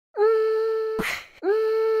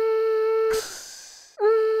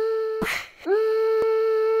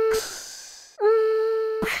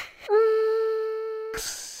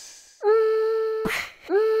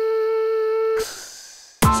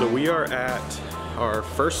we are at our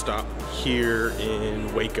first stop here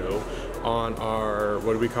in Waco on our,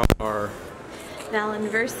 what do we call our?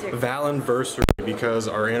 Valen-versary. Valen-versary, because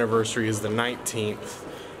our anniversary is the 19th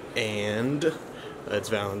and it's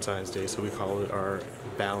Valentine's Day, so we call it our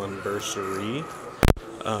Valen-versary.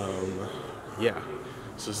 Yeah,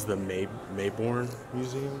 this is the Mayborn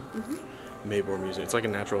Museum. Mayborn Museum. It's like a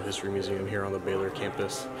natural history museum here on the Baylor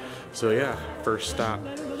campus. So yeah, first stop,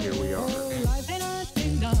 here we are.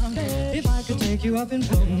 If I could take you up in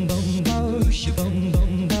boom, boom, bosh, boom,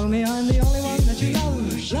 boom, tell me I'm the only one that you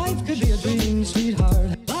love. Life could be a dream,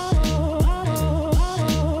 sweetheart.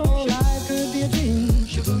 Life could be a dream.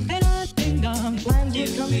 And I ding dong, plans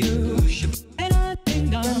would come true. And I ding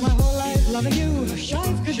dong, spend my whole life loving you.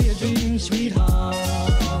 Life could be a dream, sweetheart.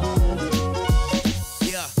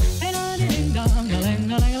 Yeah. And I ding dong, lang,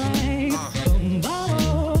 lang, lang, boom,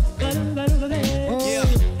 boom, ba-dum, ba-dum, ba-dum.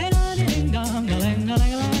 And I ding dong, lang,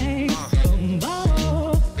 lang, lang, boom,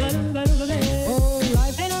 boom, ba-dum, ba-dum, ba-dum. Oh,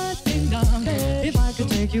 life and I ding dong. If I could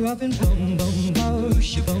take you up in boom, boom,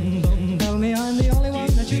 bosh, boom, boom, tell me I'm the only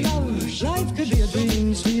one that you love. Life could be a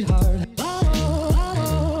dream, sweetheart.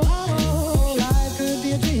 Life could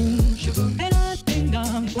be a dream. And I ding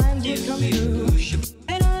dong, plans would come true.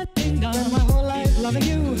 And I ding dong, spend my whole life loving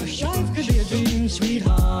you. Life could be a dream,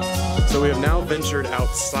 sweetheart. So we have now ventured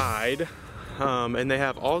outside, and they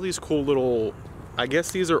have all these cool little, I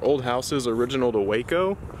guess these are old houses original to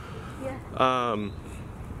Waco. Yeah.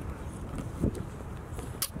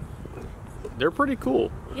 They're pretty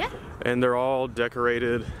cool. Yeah. And they're all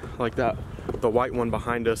decorated like that. The white one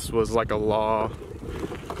behind us was like a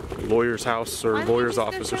lawyer's house or lawyer's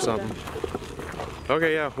office or something.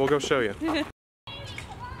 Okay, yeah, we'll go show you.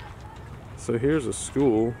 So here's a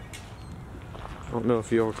school. I don't know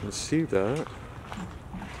if y'all can see that.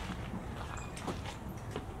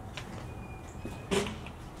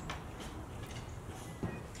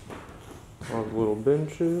 All the little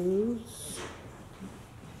benches.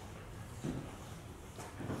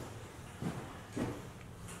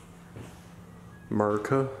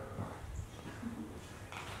 Marca.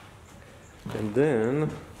 And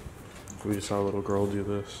then we just saw a little girl do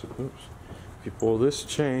this. Oops. If you pull this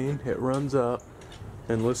chain, it runs up,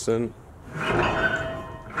 and listen,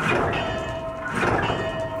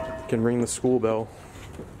 can ring the school bell.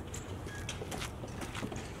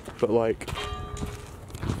 But like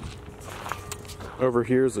over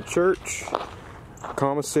here is a church,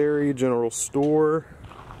 commissary, general store.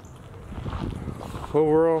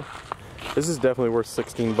 Overall, this is definitely worth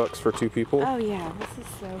 16 bucks for 2 people. Oh yeah, this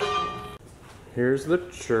is so cool. Here's the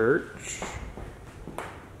church.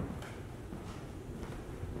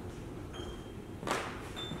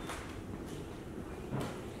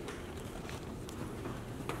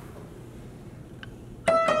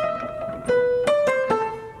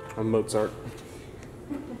 Mozart.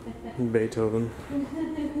 Beethoven.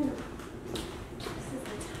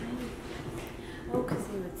 Oh, because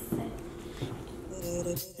he would sit.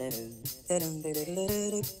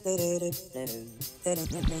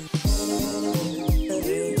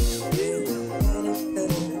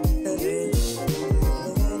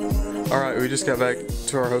 Alright, we just got back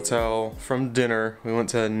to our hotel from dinner. We went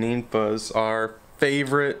to Ninfa's, our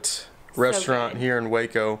favorite restaurant here in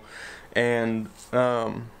Waco. And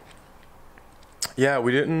yeah,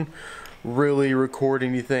 we didn't really record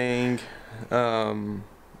anything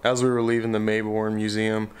as we were leaving the Mayborn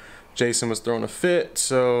Museum. Jason was throwing a fit,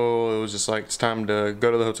 so it was just like, it's time to go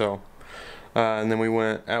to the hotel. And then we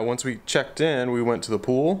went, once we checked in, we went to the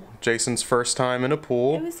pool. Jason's first time in a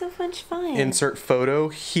pool. It was so much fun. Insert photo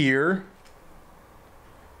here.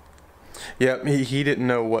 Yep, he didn't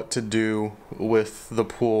know what to do with the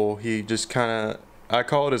pool. He just kind of, I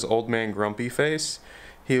call it his old man grumpy face.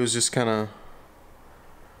 He was just kind of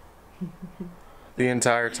the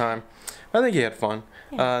entire time. I think he had fun.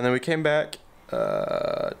 Yeah. And then we came back,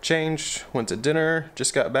 changed, went to dinner,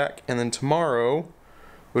 just got back, and then tomorrow,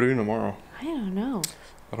 what are we doing tomorrow? I don't know.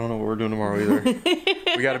 I don't know what we're doing tomorrow either.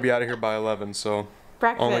 We got to be out of here by 11, so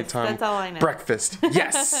breakfast. Only time, that's all I know. Breakfast.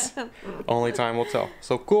 Yes. Only time will tell.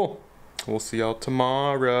 So cool. We'll see y'all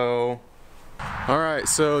tomorrow. All right.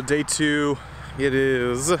 So day 2. It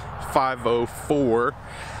is 5:04,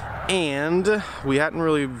 and we hadn't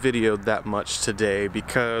really videoed that much today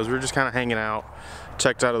because we were just kind of hanging out.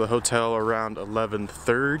 Checked out of the hotel around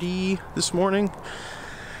 11:30 this morning,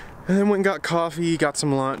 and then went and got coffee, got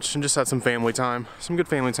some lunch, and just had some family time, some good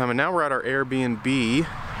family time. And now we're at our Airbnb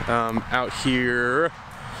out here,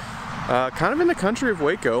 kind of in the country of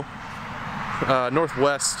Waco,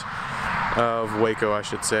 northwest of Waco, I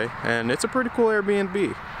should say, and it's a pretty cool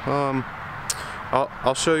Airbnb.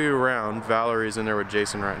 I'll show you around. Valerie's in there with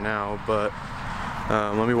Jason right now, but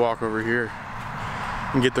let me walk over here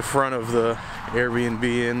and get the front of the Airbnb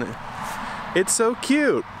in. It's so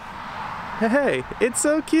cute. Hey, it's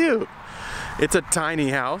so cute. It's a tiny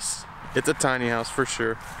house. It's a tiny house for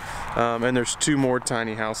sure. And there's two more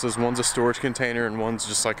tiny houses. One's a storage container and one's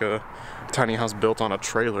just like a tiny house built on a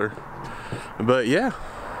trailer. But yeah,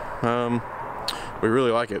 we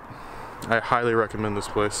really like it. I highly recommend this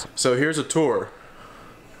place. So here's a tour.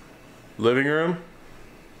 Living room,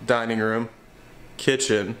 dining room,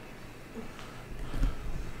 kitchen,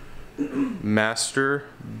 master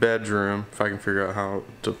bedroom, if I can figure out how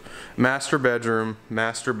to, master bedroom,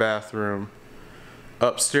 master bathroom,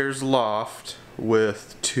 upstairs loft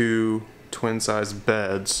with 2 twin-size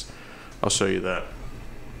beds. I'll show you that.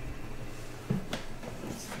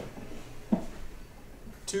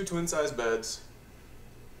 2 twin-size beds.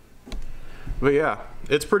 But yeah,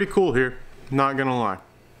 it's pretty cool here, not gonna lie.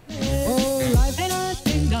 Oh, life ain't a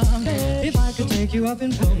ding-dong. If I could take you up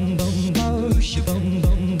and boom, boom, boosh, boom,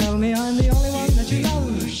 boom, tell me I'm the only one that you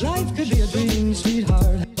love. Life could be a dream,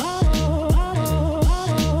 sweetheart. Oh, oh,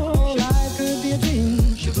 oh, life could be a dream.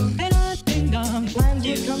 Ain't a ding-dong. Plans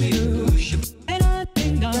would come true. Ain't a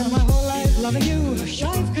ding-dong. Spend my whole life loving you.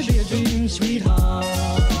 Life could be a dream, sweetheart.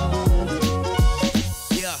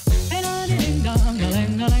 Yeah. Ain't a ding-dong,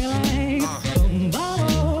 a-ling-a-ling-a-ling.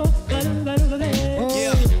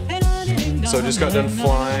 So just got done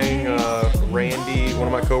flying Randy, one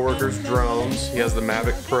of my coworkers, drones. He has the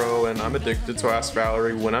Mavic Pro and I'm addicted, so I asked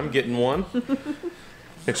Valerie when I'm getting one.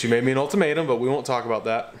 And she made me an ultimatum, but we won't talk about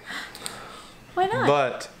that. Why not?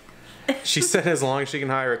 But she said as long as she can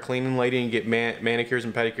hire a cleaning lady and get manicures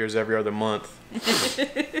and pedicures every other month.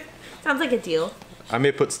 Sounds like a deal. I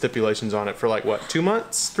may put stipulations on it for like what, 2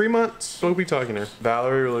 months, 3 months? What are we talking here?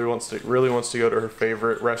 Valerie really wants to go to her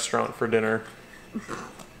favorite restaurant for dinner.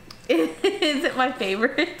 Is it my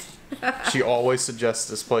favorite? She always suggests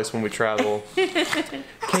this place when we travel.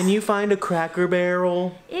 Can you find a Cracker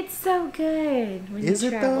Barrel? It's so good when Is you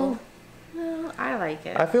it travel. though? No, I like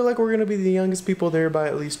it. I feel like we're gonna be the youngest people there by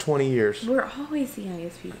at least 20 years. We're always the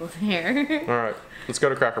youngest people there. Alright, let's go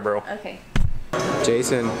to Cracker Barrel. Okay.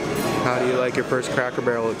 Jason, how do you like your first Cracker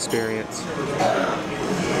Barrel experience?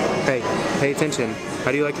 Hey, pay attention.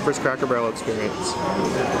 How do you like your first Cracker Barrel experience?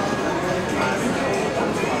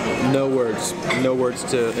 No words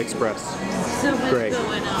to express. So much Great.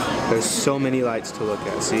 going on. There's so many lights to look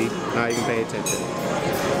at, see? Now you can pay attention.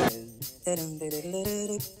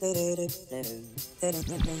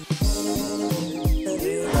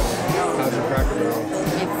 How's your Cracker Barrel?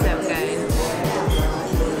 It's so good.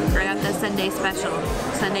 I got the Sunday special.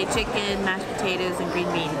 Sunday chicken, mashed potatoes, and green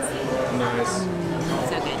beans. Nice.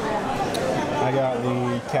 So good. I got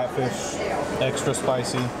the catfish extra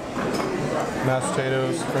spicy, mashed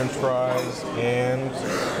potatoes, french fries, and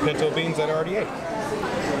pinto beans that I already ate.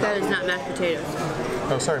 That is not mashed potatoes.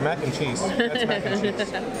 Oh, sorry, mac and cheese. That's mac and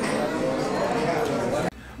cheese.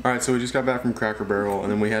 Alright, so we just got back from Cracker Barrel,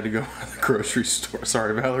 and then we had to go to the grocery store.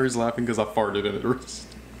 Sorry, Valerie's laughing because I farted in it.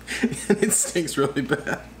 And it stinks really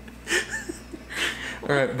bad.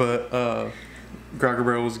 Alright, but Cracker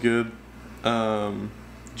Barrel was good.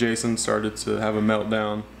 Jason started to have a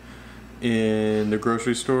meltdown in the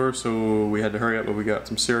grocery store, so we had to hurry up, but we got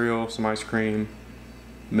some cereal, some ice cream,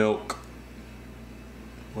 milk.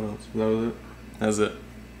 What else? That was it? That's it.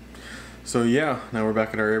 So yeah, now we're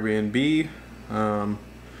back at our Airbnb.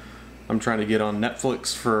 I'm trying to get on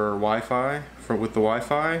Netflix for Wi-Fi, with the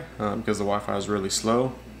Wi-Fi, because the Wi-Fi is really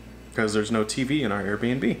slow, because there's no TV in our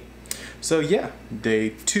Airbnb. So yeah,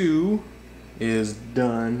 day 2 is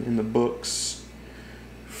done in the books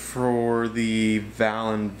for the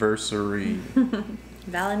Valen-versary.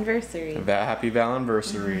 Valen-versary. Happy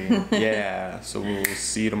Valen-versary. Yeah, so we'll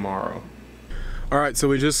see you tomorrow. Alright, so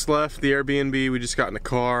we just left the Airbnb, we just got in the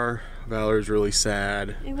car. Valerie's really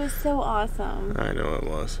sad. It was so awesome. I know it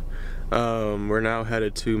was. We're now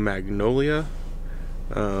headed to Magnolia,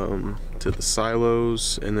 to the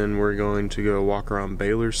silos, and then we're going to go walk around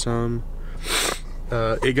Baylor some.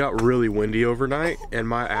 It got really windy overnight, and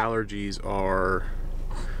my allergies are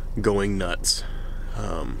going nuts.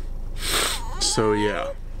 So yeah,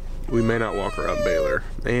 we may not walk around Baylor.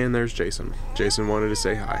 And there's Jason. Jason wanted to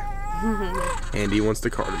say hi. And he wants the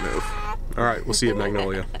car to move. Alright, we'll see you at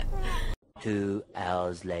Magnolia. 2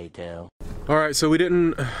 hours later. Alright, so we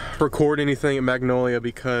didn't record anything at Magnolia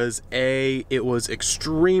because A, it was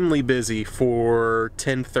extremely busy for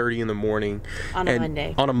 10:30 in the morning. On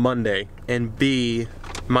a Monday. And B,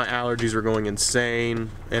 my allergies were going insane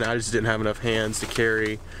and I just didn't have enough hands to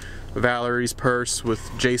carry Valerie's purse with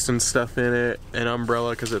Jason's stuff in it, an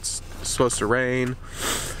umbrella because it's supposed to rain,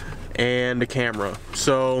 and a camera.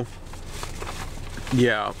 So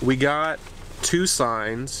yeah, we got 2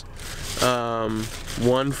 signs.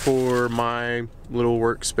 One for my little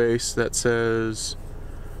workspace that says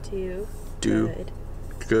Do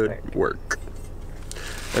good work.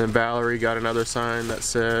 And Valerie got another sign that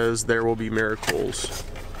says there will be miracles.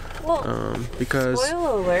 Well, Because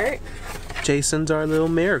spoiler alert. Jason's our little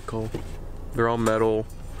miracle. They're all metal.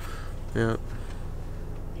 Yeah.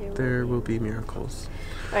 There will be miracles.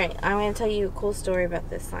 Alright, I'm going to tell you a cool story about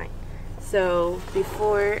this sign. So,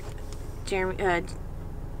 before Jeremy and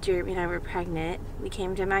I were pregnant, we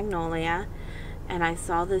came to Magnolia, and I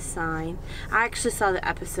saw this sign. I actually saw the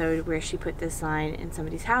episode where she put this sign in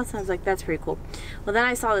somebody's house, and I was like, that's pretty cool. Well, then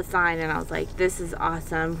I saw the sign, and I was like, this is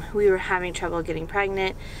awesome. We were having trouble getting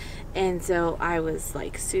pregnant, and so I was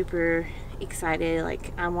like super excited.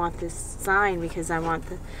 Like, I want this sign because I want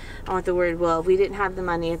the word. Well, we didn't have the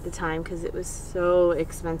money at the time because it was so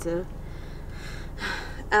expensive.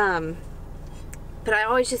 But I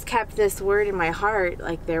always just kept this word in my heart,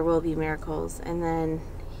 like there will be miracles. And then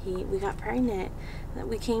we got pregnant.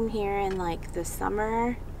 We came here in like the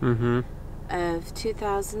summer of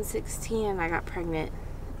 2016, and I got pregnant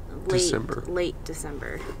late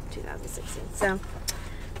December 2016. So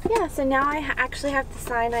yeah, so now I actually have the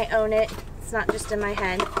sign. I own it. It's not just in my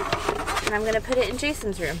head. And I'm gonna put it in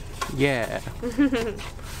Jason's room. Yeah.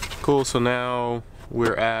 Cool. So now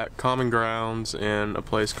we're at Common Grounds in a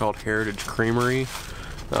place called Heritage Creamery.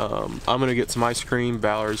 I'm gonna get some ice cream.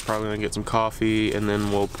 Valerie's probably gonna get some coffee, and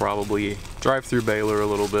then we'll probably drive through Baylor a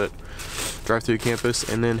little bit, drive through campus,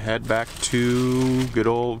 and then head back to good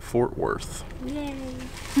old Fort Worth. Yay!